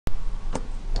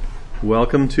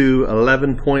Welcome to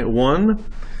 11.1.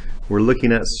 We're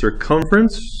looking at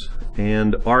circumference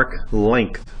and arc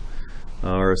length.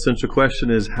 Our essential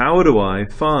question is, how do I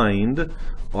find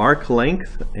arc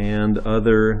length and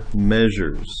other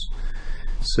measures?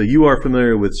 So you are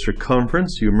familiar with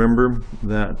circumference. You remember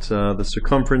that the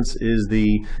circumference is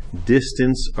the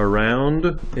distance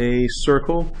around a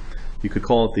circle. You could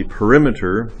call it the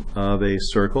perimeter of a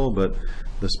circle, but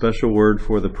the special word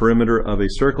for the perimeter of a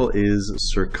circle is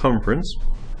circumference.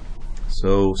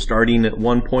 So starting at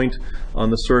one point on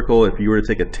the circle, if you were to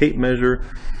take a tape measure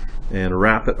and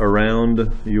wrap it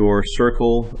around your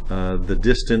circle, the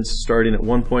distance starting at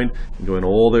one point and going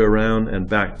all the way around and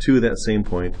back to that same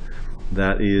point,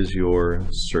 that is your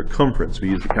circumference.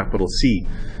 We use the capital C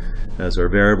as our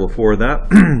variable for that.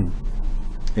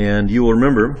 And you will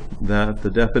remember that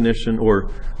the definition,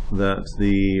 or that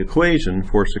the equation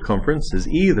for circumference, is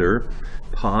either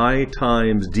pi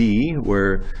times d,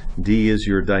 where d is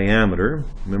your diameter.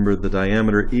 Remember, the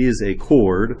diameter is a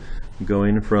chord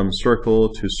going from circle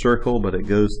to circle, but it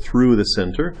goes through the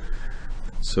center.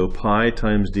 So pi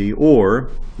times d,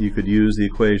 or you could use the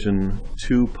equation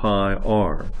 2 pi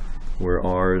r, where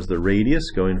r is the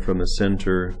radius going from the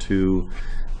center to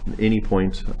any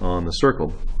point on the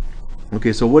circle.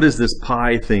 Okay, so what is this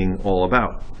pi thing all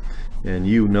about? And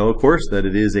you know, of course, that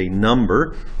it is a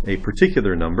number, a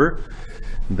particular number,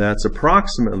 that's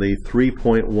approximately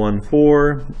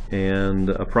 3.14, and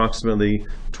approximately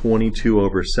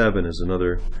 22/7 is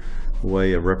another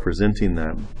way of representing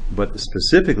that. But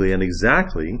specifically and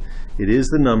exactly, it is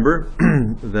the number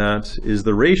that is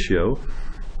the ratio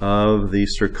of the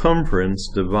circumference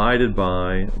divided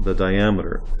by the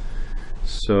diameter.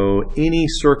 So any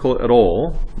circle at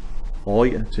all,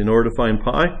 in order to find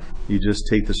pi, you just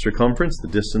take the circumference, the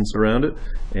distance around it,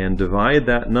 and divide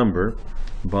that number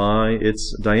by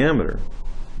its diameter.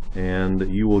 And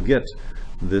you will get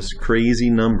this crazy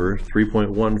number,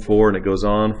 3.14, and it goes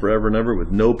on forever and ever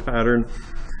with no pattern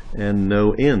and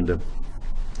no end.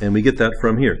 And we get that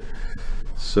from here.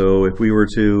 So if we were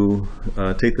to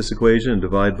take this equation and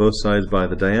divide both sides by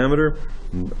the diameter,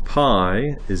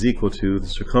 pi is equal to the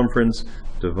circumference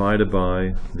divided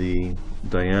by the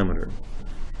diameter.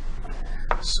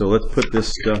 So let's put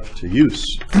this stuff to use.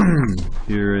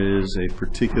 Here is a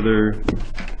particular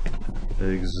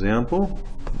example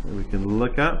that we can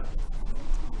look at.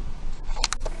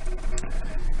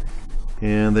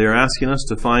 And they are asking us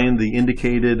to find the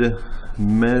indicated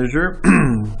measure.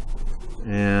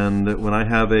 And when I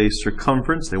have a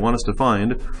circumference, they want us to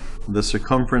find the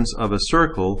circumference of a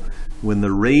circle when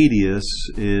the radius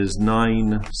is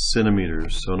 9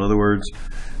 centimeters. So in other words,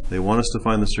 they want us to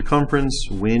find the circumference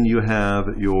when you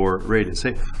have your radius.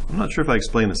 Hey, I'm not sure if I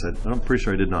explained this. I'm pretty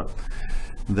sure I did not.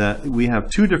 That we have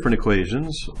two different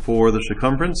equations for the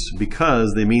circumference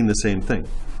because they mean the same thing.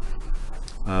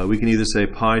 We can either say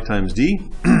pi times d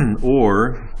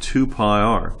or 2 pi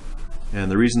r. And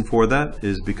the reason for that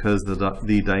is because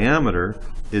the diameter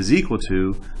is equal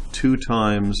to 2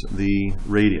 times the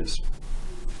radius.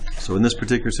 So in this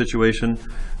particular situation,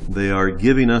 they are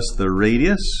giving us the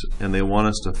radius and they want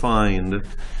us to find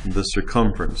the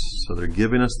circumference. So they're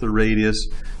giving us the radius,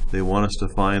 they want us to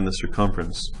find the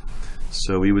circumference.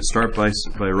 So we would start by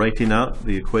writing out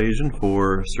the equation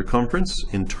for circumference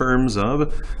in terms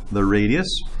of the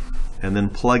radius, and then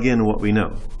plug in what we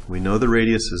know. We know the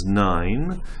radius is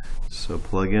 9, so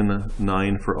plug in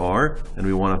 9 for r, and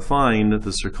we want to find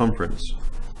the circumference.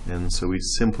 And so we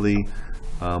simply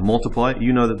multiply.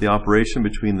 You know that the operation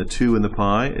between the 2 and the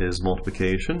pi is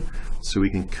multiplication, so we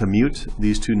can commute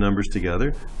these two numbers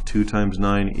together. 2 times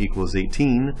 9 equals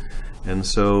 18, and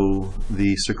so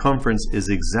the circumference is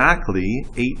exactly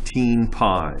 18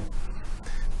 pi.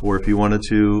 Or if you wanted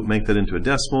to make that into a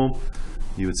decimal,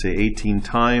 you would say 18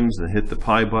 times and hit the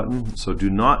pi button. So do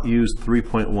not use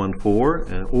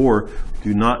 3.14 or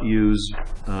do not use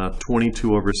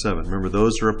 22/7. Remember,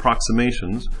 those are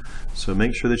approximations. So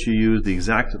make sure that you use the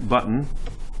exact button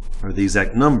or the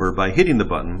exact number by hitting the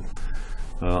button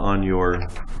on your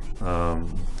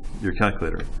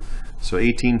calculator. So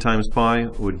 18 times pi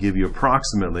would give you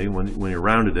approximately, when you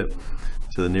rounded it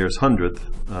to the nearest hundredth,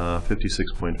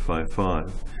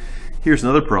 56.55. Here's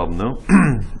another problem though.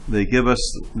 They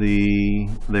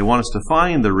want us to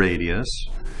find the radius,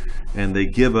 and they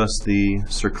give us the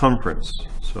circumference.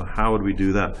 So how would we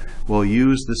do that? Well,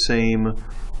 use the same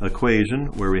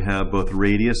equation where we have both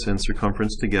radius and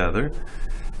circumference together.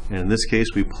 And in this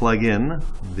case, we plug in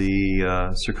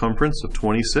the circumference of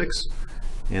 26,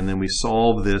 and then we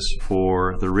solve this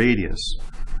for the radius.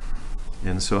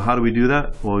 And so how do we do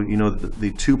that? Well, you know,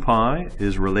 the 2 pi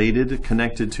is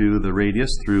connected to the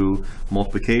radius through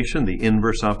multiplication. The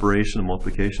inverse operation of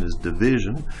multiplication is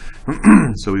division.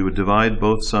 So we would divide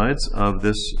both sides of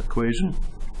this equation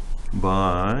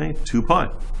by 2 pi.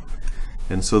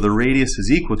 And so the radius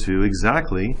is equal to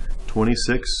exactly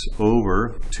 26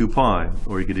 over 2 pi.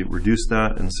 Or you could reduce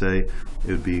that and say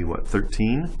it would be, what,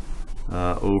 13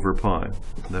 over pi.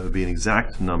 That would be an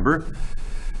exact number.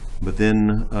 But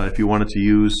then if you wanted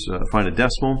to find a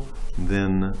decimal,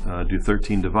 then do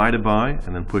 13 divided by,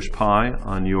 and then push pi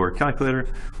on your calculator.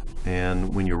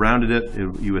 And when you rounded it,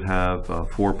 you would have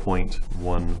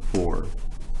 4.14.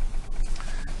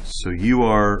 So you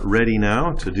are ready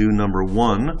now to do number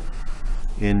 1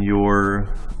 in your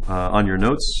on your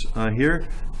notes here.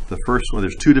 The first one,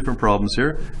 there's 2 different problems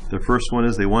here. The first one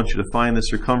is they want you to find the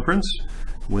circumference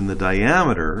when the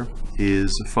diameter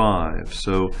is 5.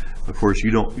 So of course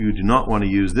you do not want to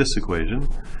use this equation,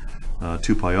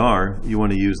 2 pi r. You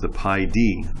want to use the pi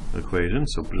d equation.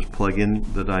 So just plug in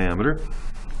the diameter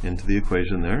into the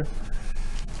equation there.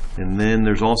 And then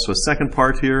there's also a second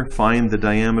part here, find the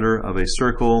diameter of a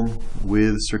circle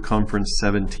with circumference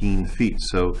 17 feet.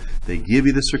 So they give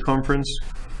you the circumference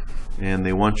and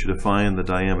they want you to find the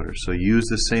diameter. So use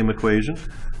the same equation,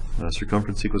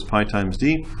 circumference equals pi times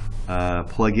d.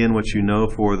 Plug in what you know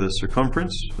for the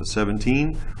circumference, the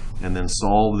 17, and then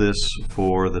solve this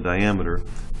for the diameter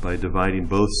by dividing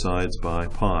both sides by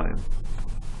pi.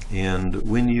 And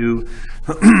when you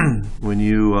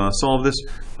solve this,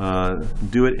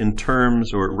 do it in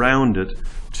terms, or round it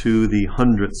to the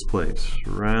hundredths place.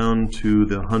 Round to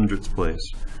the hundredths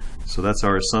place. So that's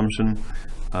our assumption.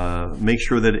 Make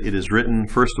sure that it is written,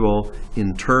 first of all,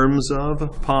 in terms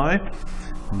of pi.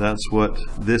 That's what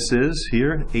this is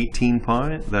here, 18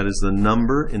 pi. That is the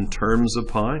number in terms of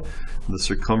pi. The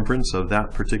circumference of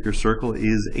that particular circle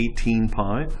is 18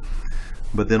 pi.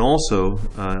 But then also,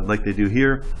 like they do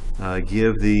here,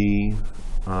 give the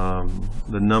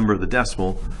number, the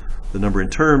decimal, the number in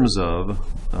terms of,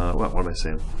 what am I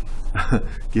saying?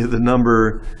 Give the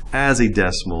number as a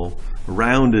decimal,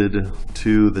 rounded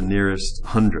to the nearest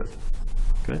hundredth.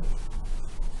 Okay.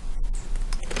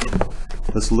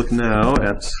 Let's look now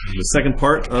at the second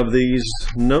part of these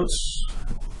notes.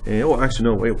 And, oh, actually,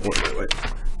 no, wait.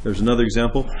 There's another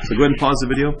example. So go ahead and pause the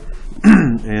video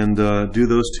and do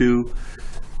those 2.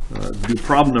 Do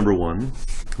problem number 1,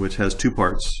 which has 2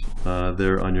 parts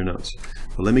there on your notes.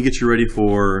 But let me get you ready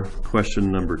for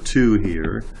question number 2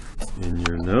 here in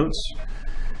your notes.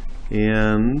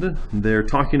 And they're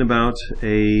talking about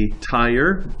a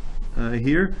tire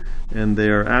here, and they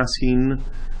are asking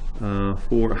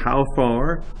for how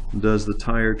far does the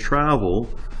tire travel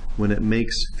when it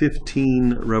makes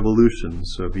 15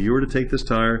 revolutions. So if you were to take this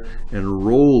tire and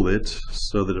roll it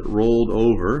so that it rolled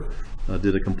over,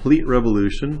 did a complete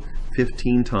revolution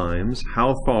 15 times,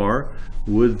 how far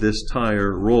would this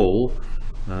tire roll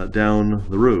down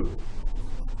the road?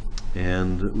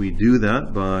 And we do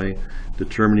that by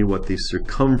determining what the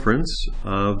circumference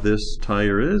of this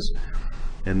tire is,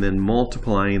 and then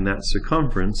multiplying that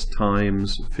circumference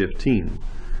times 15.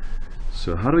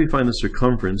 So how do we find the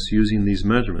circumference using these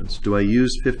measurements? Do I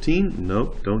use 15?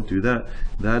 Nope, don't do that.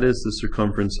 That is the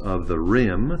circumference of the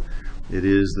rim. It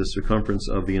is the circumference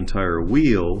of the entire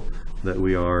wheel that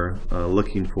we are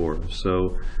looking for.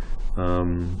 So,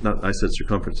 I said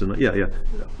circumference. Yeah.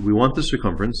 We want the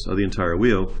circumference of the entire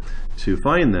wheel. To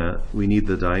find that, we need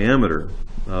the diameter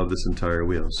of this entire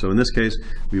wheel. So in this case,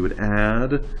 we would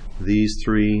add these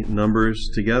 3 numbers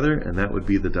together, and that would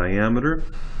be the diameter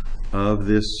of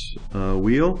this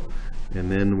wheel.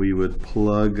 And then we would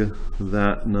plug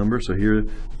that number. So here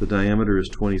the diameter is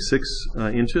 26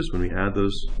 inches when we add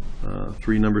those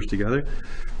 3 numbers together.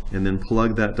 And then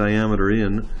plug that diameter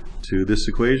in to this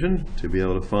equation to be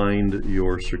able to find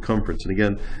your circumference. And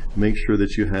again, make sure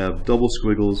that you have double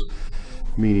squiggles,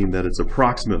 meaning that it's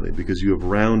approximately, because you have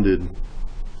rounded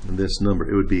this number.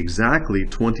 It would be exactly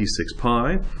 26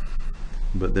 pi,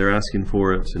 but they're asking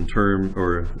for it in term,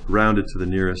 or rounded to the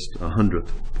nearest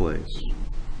 100th place.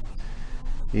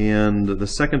 And the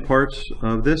second part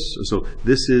of this, so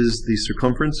this is the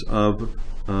circumference of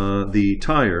the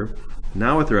tire.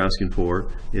 Now what they're asking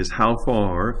for is how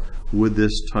far would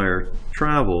this tire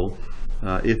travel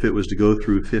if it was to go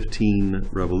through 15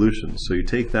 revolutions. So you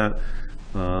take that,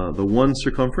 the one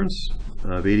circumference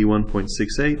of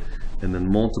 81.68, and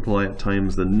then multiply it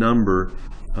times the number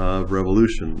of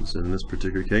revolutions. And in this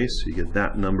particular case, you get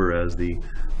that number as the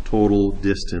total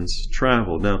distance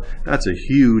traveled. Now, that's a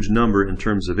huge number in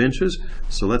terms of inches,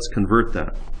 so let's convert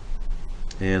that.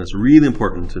 And it's really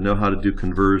important to know how to do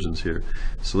conversions here.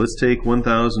 So let's take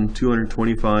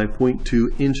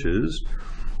 1,225.2 inches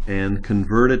and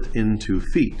convert it into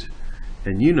feet.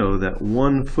 And you know that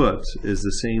 1 foot is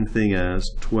the same thing as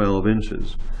 12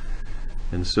 inches.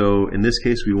 And so in this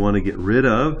case we want to get rid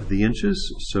of the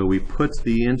inches, so we put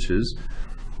the inches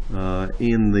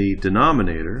in the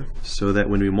denominator, so that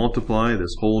when we multiply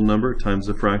this whole number times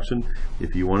the fraction,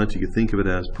 if you wanted to, you could think of it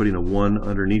as putting a 1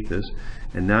 underneath this.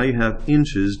 And now you have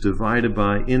inches divided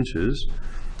by inches,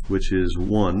 which is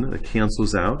 1. That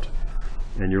cancels out,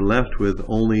 and you're left with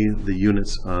only the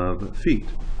units of feet.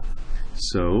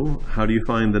 So how do you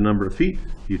find the number of feet?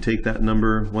 You take that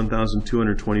number,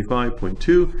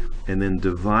 1,225.2, and then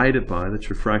divide it by, that's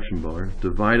your fraction bar,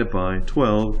 divide it by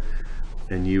 12,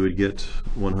 and you would get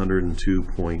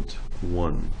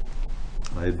 102.1.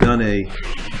 I've done a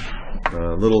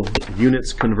little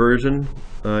units conversion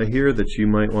here that you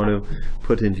might want to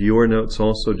put into your notes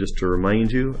also, just to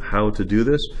remind you how to do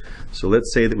this. So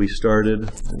let's say that we started,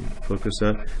 focus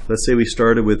that, let's say we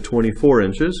started with 24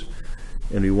 inches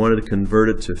and we wanted to convert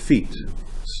it to feet.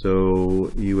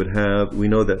 So you would have, we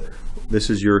know that this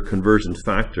is your conversion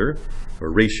factor,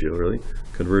 or ratio really,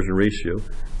 conversion ratio.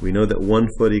 We know that 1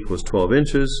 foot equals 12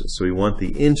 inches, so we want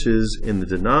the inches in the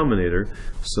denominator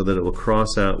so that it will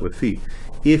cross out with feet.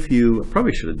 If you, I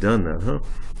probably should have done that, huh?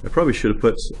 I probably should have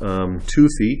put 2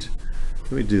 feet.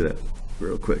 Let me do that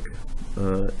real quick.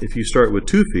 If you start with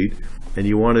 2 feet and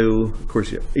you want to, of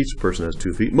course, each person has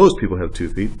 2 feet. Most people have 2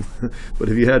 feet. But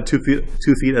if you had 2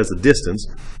 feet as a distance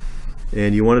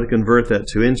and you wanted to convert that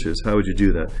to inches, how would you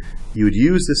do that? You would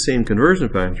use the same conversion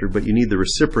factor, but you need the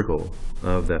reciprocal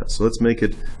of that. So let's make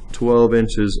it 12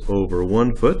 inches over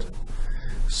 1 foot,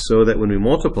 so that when we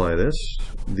multiply this,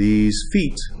 these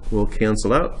feet will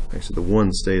cancel out. Actually, the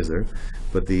 1 stays there,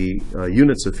 but the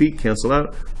units of feet cancel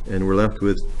out, and we're left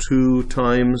with 2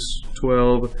 times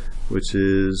 12, which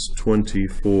is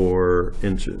 24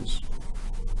 inches.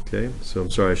 Okay, so I'm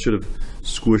sorry, I should have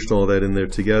squished all that in there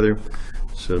together,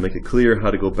 so to make it clear how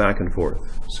to go back and forth.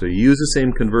 So you use the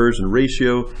same conversion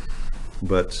ratio,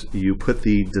 but you put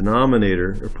the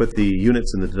denominator, or put the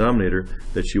units in the denominator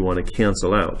that you want to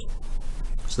cancel out,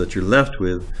 so that you're left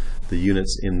with the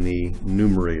units in the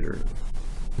numerator.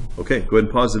 Okay, go ahead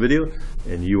and pause the video,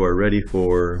 and you are ready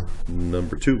for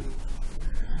number 2.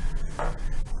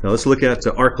 Now let's look at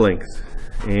arc length.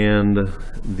 And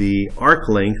the arc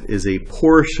length is a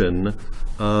portion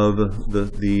of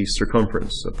the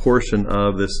circumference, a portion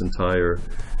of this entire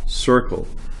circle.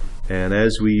 And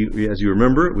as you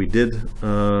remember, we did,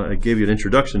 I gave you an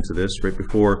introduction to this right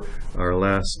before our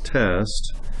last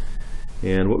test.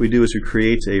 And what we do is we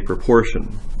create a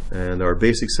proportion. And our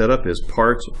basic setup is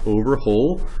part over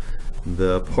whole.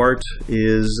 The part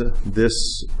is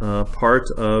this part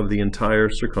of the entire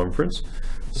circumference.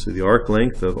 So the arc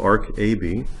length of arc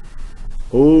AB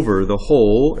over the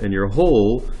whole, and your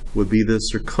whole would be the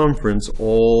circumference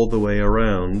all the way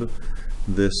around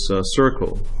this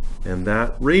circle. And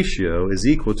that ratio is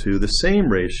equal to the same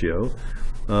ratio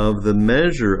of the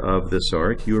measure of this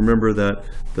arc. You remember that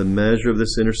the measure of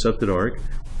this intercepted arc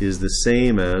is the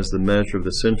same as the measure of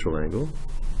the central angle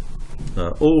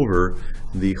over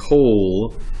the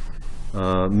whole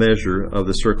measure of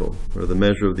the circle, or the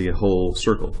measure of the whole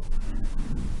circle.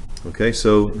 Okay,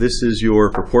 so this is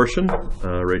your proportion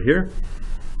right here.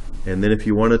 And then if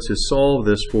you wanted to solve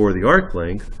this for the arc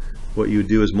length, what you would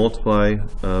do is multiply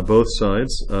both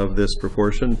sides of this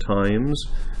proportion times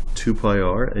 2 pi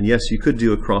r. And yes, you could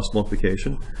do a cross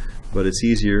multiplication, but it's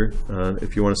easier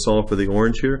if you want to solve for the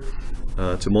orange here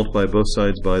to multiply both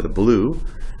sides by the blue,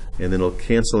 and then it'll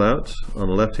cancel out on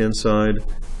the left hand side,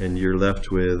 and you're left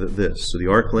with this. So the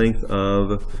arc length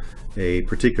of a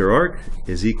particular arc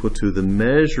is equal to the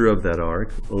measure of that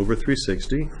arc over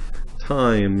 360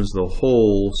 times the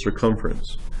whole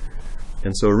circumference.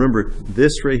 And so remember,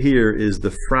 this right here is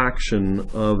the fraction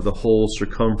of the whole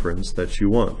circumference that you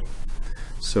want.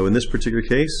 So in this particular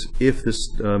case, if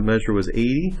this measure was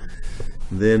 80,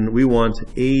 then we want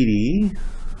 80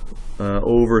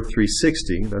 over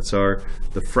 360. That's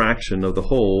the fraction of the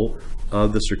whole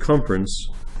of the circumference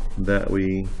that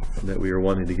we are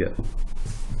wanting to get.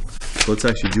 So let's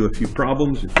actually do a few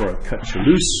problems before I cut you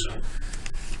loose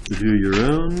to do your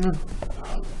own.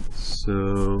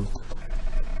 So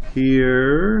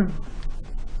here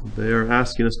they are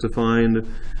asking us to find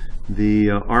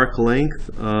the arc length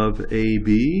of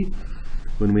AB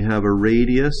when we have a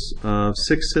radius of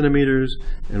 6 centimeters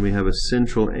and we have a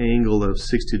central angle of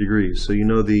 60 degrees. So you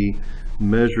know the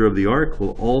measure of the arc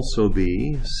will also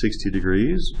be 60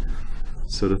 degrees.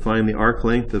 So to find the arc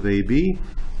length of AB,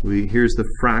 here's the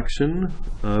fraction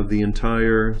of the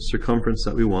entire circumference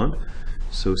that we want.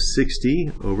 So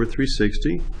 60 over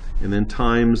 360, and then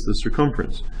times the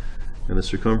circumference. And the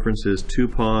circumference is 2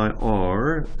 pi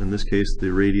r. In this case,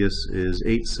 the radius is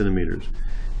 8 centimeters.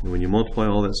 And when you multiply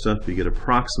all that stuff, you get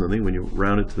approximately, when you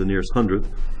round it to the nearest hundredth,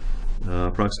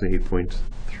 approximately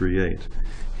 8.38.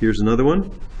 Here's another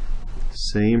one.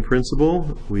 Same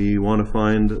principle. We want to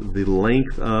find the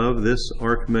length of this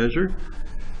arc measure.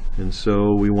 And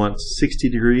so we want 60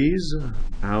 degrees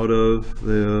out of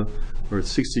the, or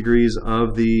 60 degrees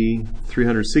of the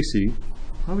 360.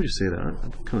 How would you say that?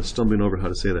 I'm kind of stumbling over how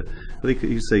to say that. I think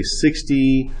you say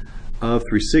 60 of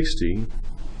 360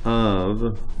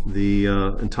 of the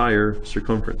entire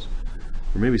circumference.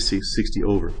 Or maybe 60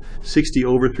 over. 60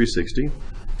 over 360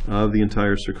 of the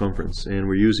entire circumference. And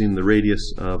we're using the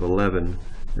radius of 11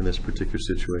 in this particular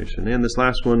situation. And this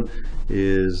last one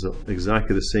is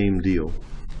exactly the same deal.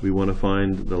 We want to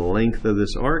find the length of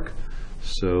this arc.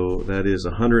 So that is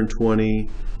 120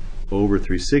 over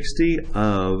 360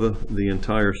 of the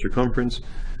entire circumference,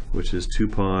 which is 2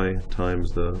 pi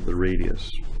times the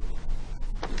radius.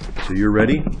 So you're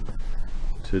ready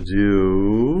to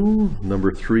do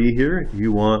number 3 here.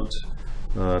 You want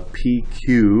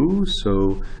PQ,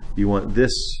 so you want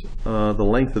this, the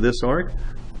length of this arc.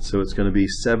 So it's going to be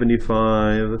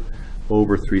 75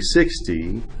 over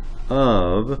 360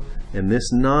 of, and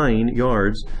this 9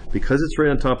 yards, because it's right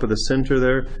on top of the center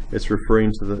there, it's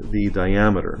referring to the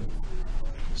diameter.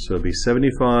 So it'd be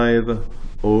 75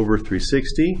 over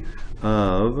 360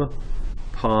 of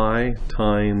pi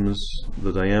times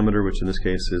the diameter, which in this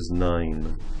case is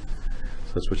 9.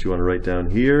 So that's what you want to write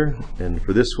down here. And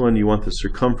for this one, you want the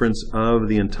circumference of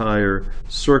the entire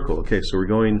circle. Okay, so we're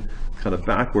going kind of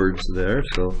backwards there.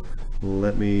 So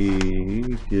let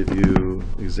me give you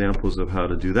examples of how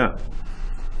to do that.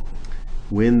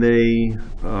 When they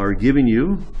are giving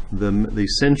you the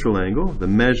central angle, the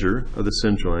measure of the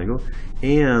central angle,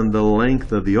 and the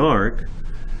length of the arc,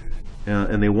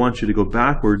 and they want you to go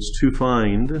backwards to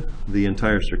find the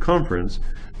entire circumference,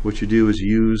 what you do is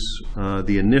use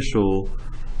the initial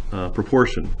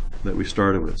proportion that we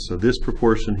started with. So this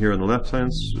proportion here on the left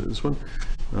hand, this one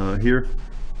here,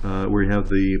 where you have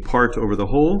the part over the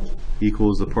whole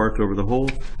equals the part over the whole,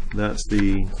 that's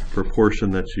the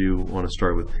proportion that you want to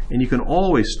start with. And you can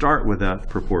always start with that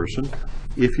proportion.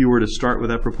 If you were to start with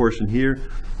that proportion here,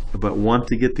 but want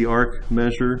to get the arc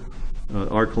measure,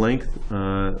 arc length,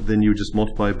 then you would just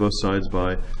multiply both sides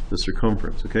by the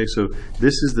circumference. Okay, so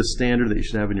this is the standard that you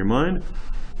should have in your mind,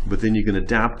 but then you can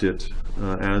adapt it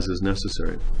as is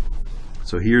necessary.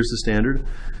 So here's the standard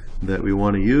that we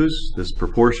want to use, this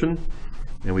proportion,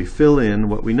 and we fill in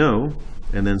what we know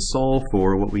and then solve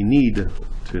for what we need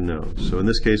to know. So in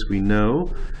this case, we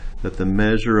know that the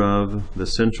measure of the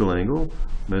central angle,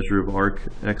 measure of arc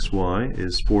XY,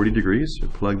 is 40 degrees. So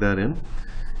plug that in.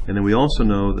 And then we also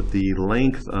know that the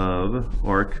length of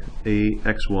arc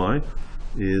AXY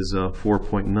is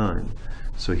 4.9.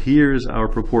 So here's our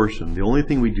proportion. The only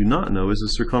thing we do not know is the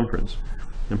circumference.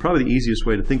 And probably the easiest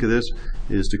way to think of this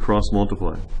is to cross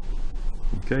multiply.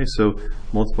 Okay, so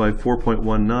multiply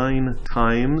 4.19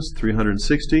 times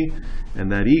 360, and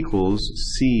that equals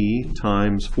C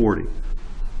times 40.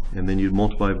 And then you'd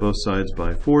multiply both sides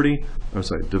by 40, or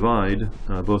sorry, divide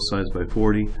both sides by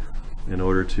 40 in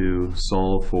order to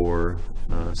solve for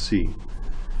C.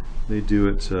 They do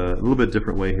it a little bit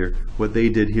different way here. What they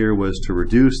did here was to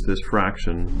reduce this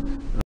fraction